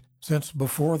faced since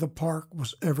before the park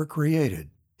was ever created.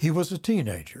 He was a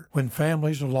teenager when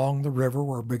families along the river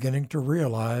were beginning to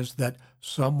realize that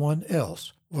someone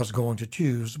else was going to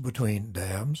choose between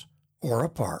dams or a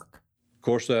park. Of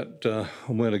course, that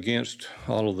went against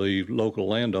all of the local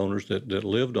landowners that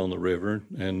lived on the river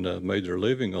and made their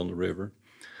living on the river.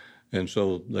 And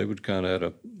so they would kind of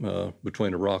at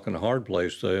between a rock and a hard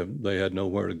place. They had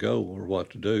nowhere to go or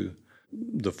what to do.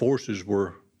 The forces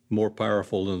were more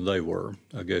powerful than they were,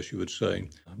 I guess you would say.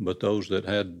 But those that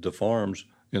had the farms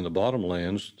in the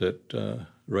bottomlands that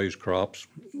raised crops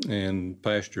and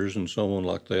pastures and so on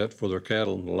like that for their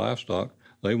cattle and livestock,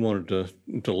 they wanted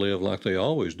to live like they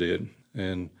always did.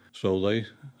 And so they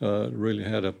really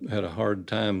had a hard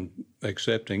time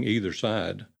accepting either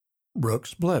side.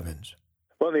 Brooks Blevins.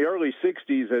 Well, in the early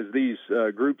 60s, as these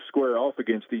groups square off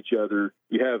against each other,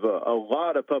 you have a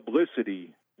lot of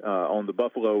publicity on the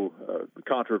Buffalo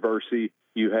controversy.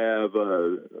 You have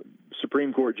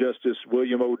Supreme Court Justice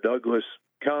William O. Douglas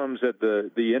comes at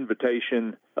the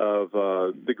invitation of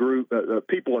the group,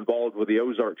 people involved with the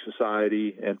Ozark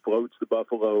Society, and floats the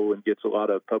Buffalo and gets a lot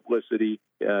of publicity.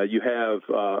 You have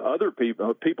other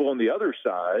people on the other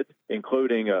side,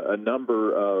 including a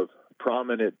number of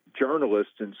prominent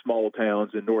journalists in small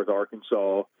towns in North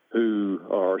Arkansas who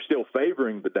are still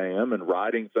favoring the dam and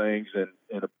writing things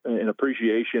in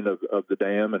appreciation of the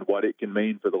dam and what it can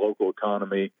mean for the local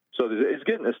economy. So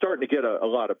it's starting to get a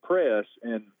lot of press.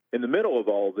 And in the middle of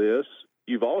all this,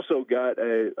 you've also got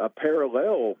a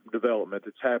parallel development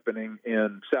that's happening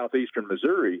in southeastern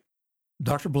Missouri.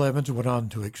 Dr. Blevins went on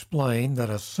to explain that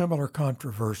a similar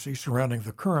controversy surrounding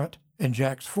the Current and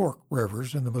Jack's Fork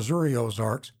rivers in the Missouri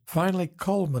Ozarks finally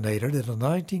culminated in a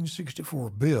 1964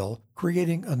 bill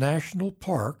creating a national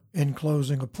park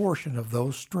enclosing a portion of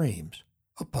those streams,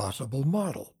 a possible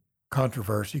model.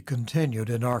 Controversy continued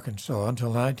in Arkansas until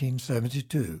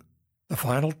 1972. The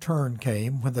final turn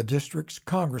came when the district's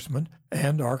congressman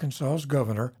and Arkansas's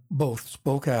governor both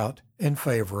spoke out in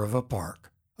favor of a park.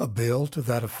 A bill to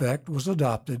that effect was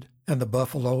adopted, and the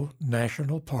Buffalo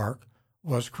National Park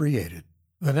was created.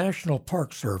 The National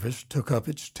Park Service took up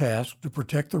its task to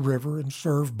protect the river and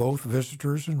serve both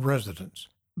visitors and residents.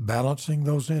 Balancing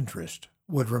those interests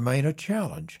would remain a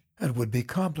challenge and would be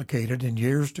complicated in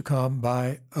years to come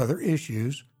by other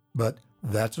issues, but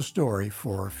that's a story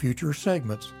for future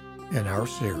segments in our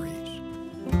series.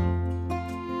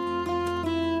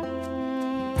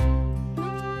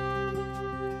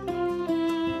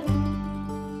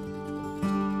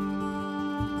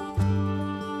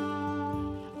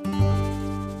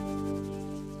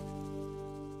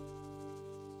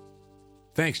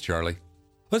 Thanks, Charlie.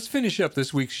 Let's finish up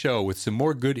this week's show with some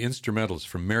more good instrumentals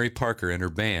from Mary Parker and her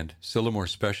band, Sillamore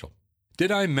Special.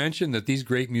 Did I mention that these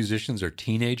great musicians are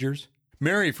teenagers?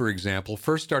 Mary, for example,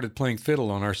 first started playing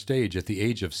fiddle on our stage at the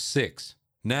age of 6.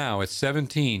 Now, at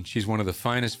 17, she's one of the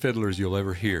finest fiddlers you'll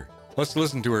ever hear. Let's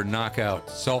listen to her knock out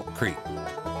Salt Creek.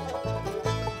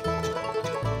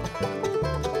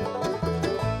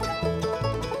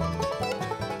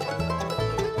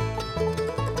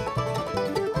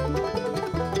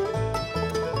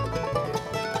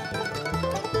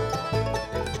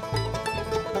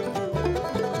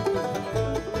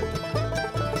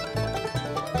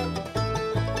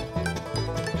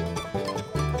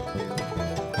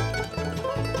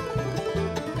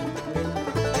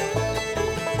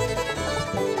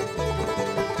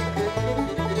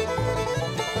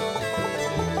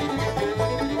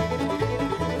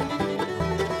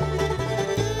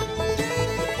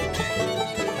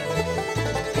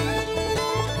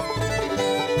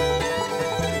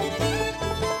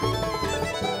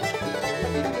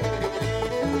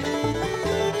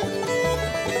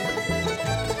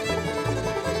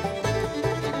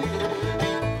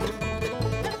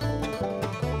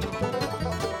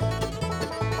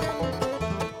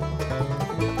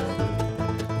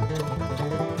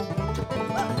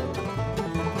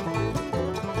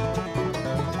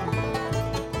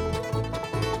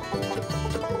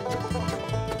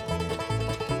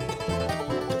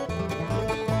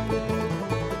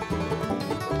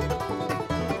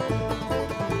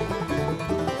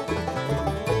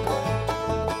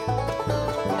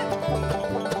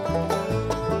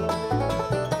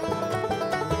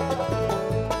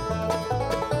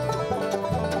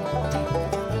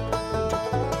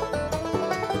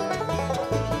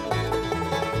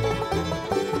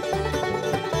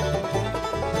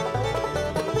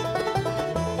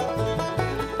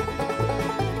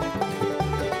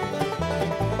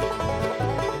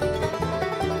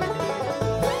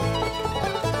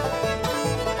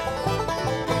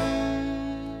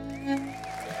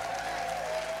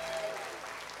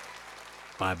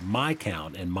 By my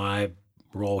count and my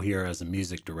role here as a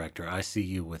music director, I see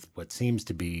you with what seems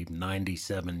to be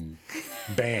 97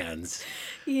 bands.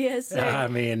 Yes, sir. I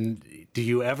mean, do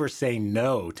you ever say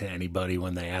no to anybody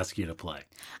when they ask you to play?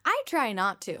 I try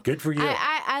not to. Good for you.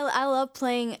 I love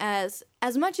playing as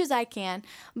much as I can,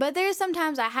 but there's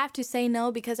sometimes I have to say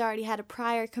no because I already had a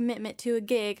prior commitment to a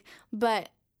gig, but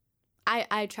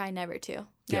I try never to.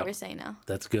 Never say no.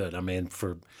 That's good. I mean,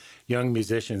 for young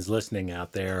musicians listening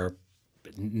out there,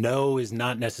 no is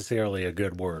not necessarily a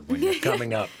good word when you're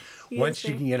coming up. Once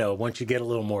you get a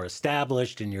little more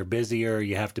established and you're busier,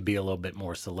 you have to be a little bit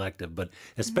more selective. But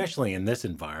especially in this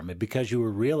environment, because you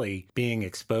were really being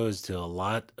exposed to a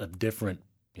lot of different,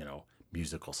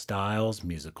 musical styles,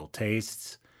 musical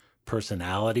tastes,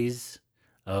 personalities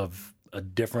of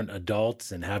different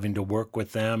adults, and having to work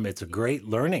with them, it's a great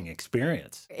learning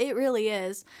experience. It really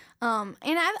is. And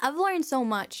I've learned so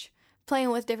much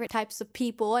playing with different types of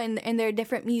people and their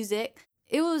different music.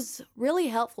 It was really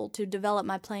helpful to develop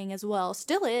my playing as well.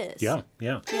 Still is. Yeah.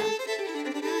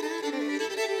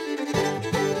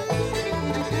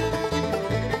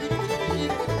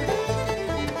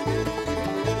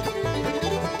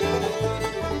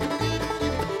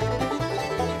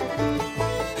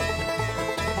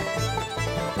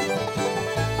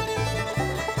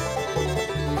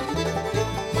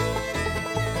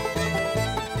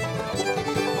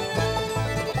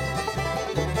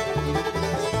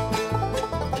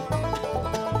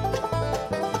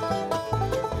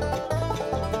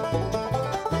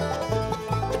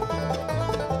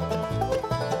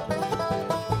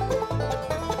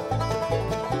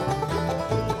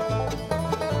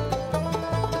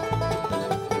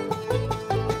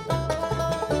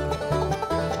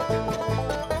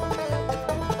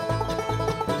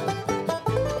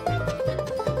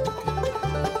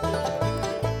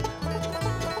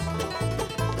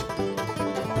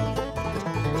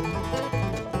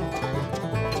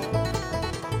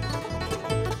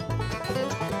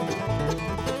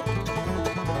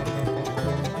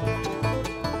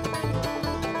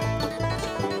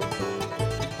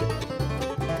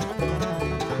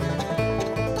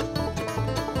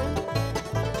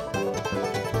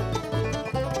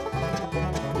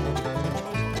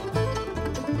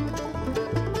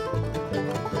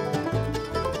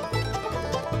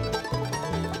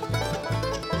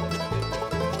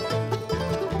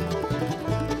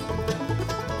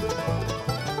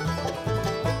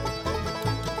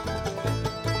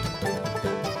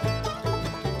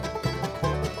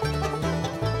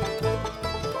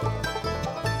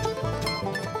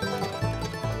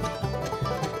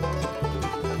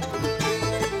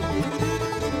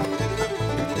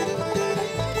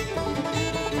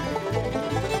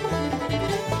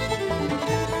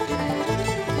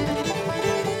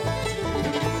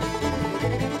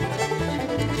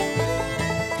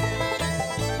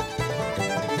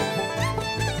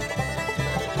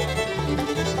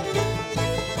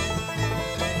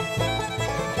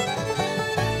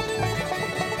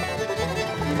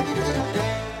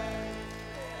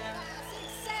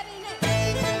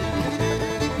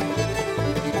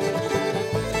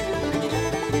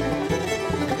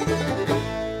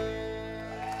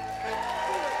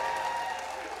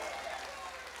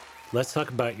 Let's talk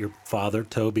about your father,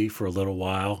 Toby, for a little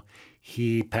while.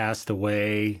 He passed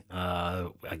away, I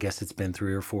guess it's been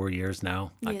 3 or 4 years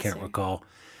now. I Yes, can't sir. recall.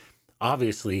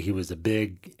 Obviously, he was a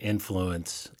big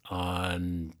influence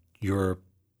on your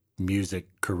music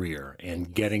career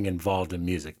and getting involved in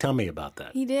music. Tell me about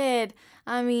that. He did.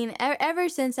 I mean, ever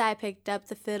since I picked up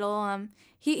the fiddle,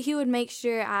 he would make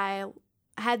sure I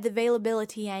had the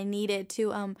availability I needed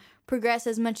to progress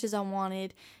as much as I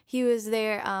wanted. He was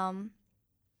there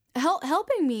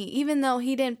helping me, even though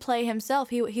he didn't play himself.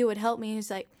 He would help me. He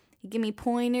was like, he'd give me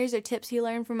pointers or tips he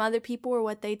learned from other people or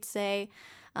what they'd say.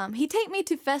 He'd take me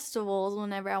to festivals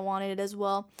whenever I wanted it as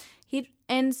well.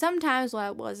 And sometimes when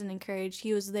I wasn't encouraged,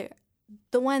 he was there,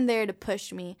 the one there to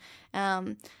push me,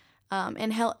 and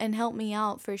help me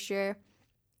out for sure.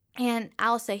 And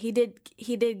I'll say he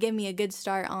did give me a good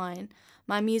start on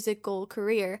my musical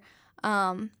career.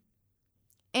 And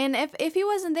if he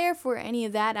wasn't there for any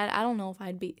of that, I don't know if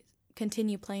I'd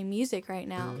continue playing music right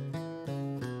now.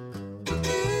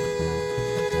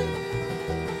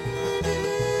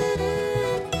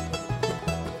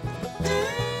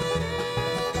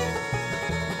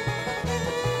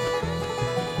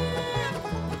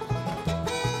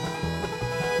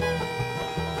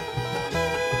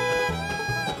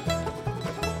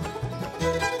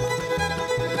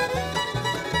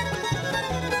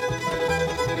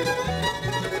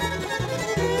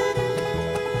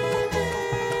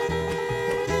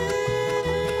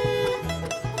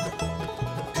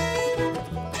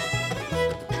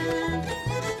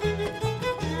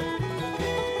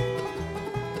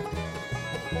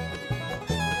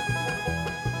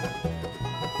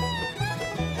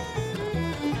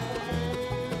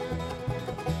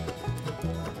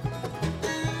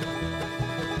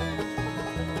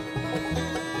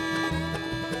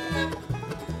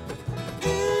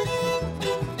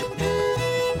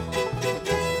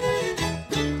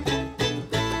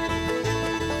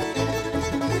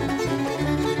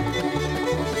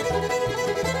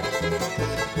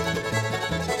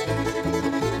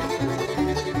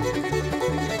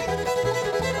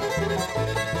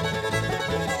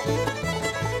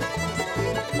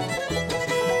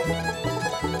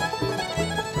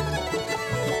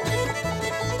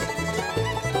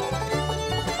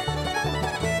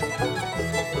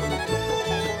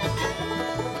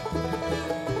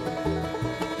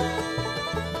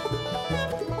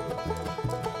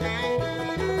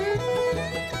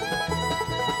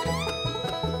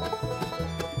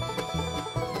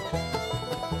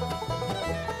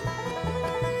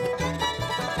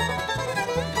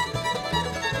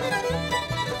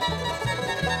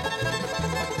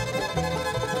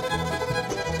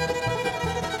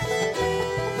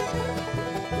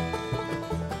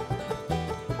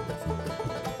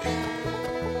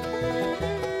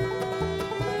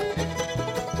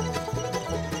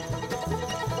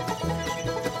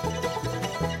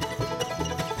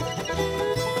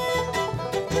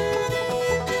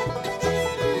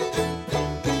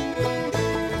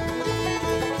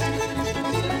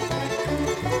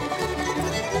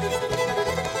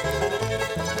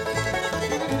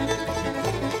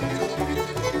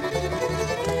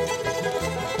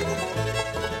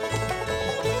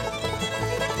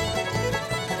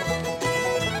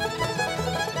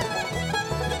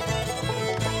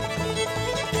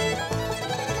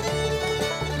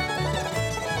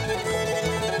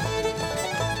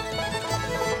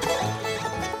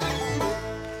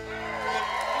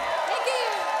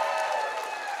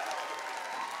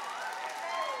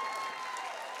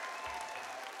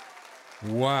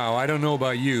 Wow, I don't know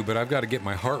about you, but I've got to get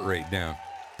my heart rate down.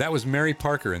 That was Mary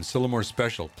Parker and Sillamore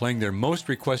Special playing their most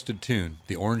requested tune,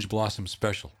 the Orange Blossom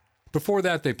Special. Before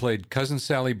that, they played Cousin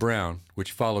Sally Brown,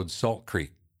 which followed Salt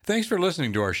Creek. Thanks for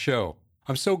listening to our show.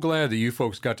 I'm so glad that you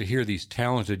folks got to hear these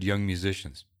talented young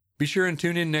musicians. Be sure and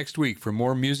tune in next week for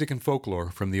more music and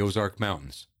folklore from the Ozark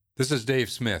Mountains. This is Dave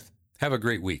Smith. Have a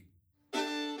great week.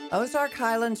 Ozark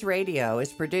Highlands Radio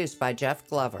is produced by Jeff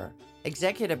Glover.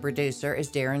 Executive producer is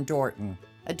Darren Dorton.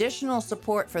 Additional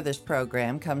support for this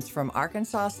program comes from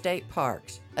Arkansas State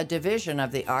Parks, a division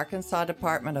of the Arkansas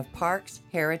Department of Parks,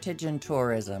 Heritage, and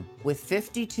Tourism, with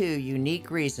 52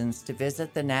 unique reasons to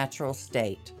visit the natural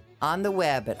state. On the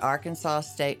web at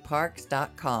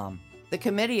arkansasstateparks.com. The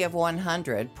Committee of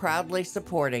 100 proudly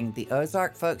supporting the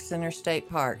Ozark Folk Center State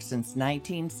Park since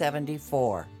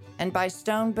 1974. And by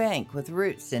Stone Bank with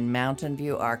roots in Mountain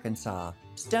View, Arkansas.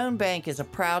 Stone Bank is a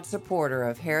proud supporter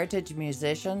of heritage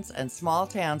musicians and small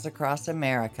towns across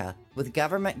America, with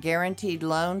government-guaranteed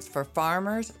loans for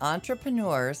farmers,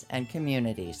 entrepreneurs, and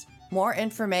communities. More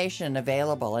information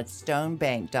available at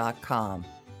stonebank.com.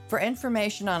 For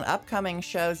information on upcoming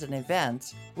shows and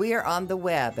events, we are on the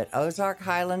web at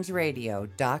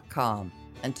ozarkhighlandsradio.com.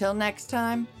 Until next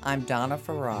time, I'm Donna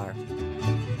Farrar.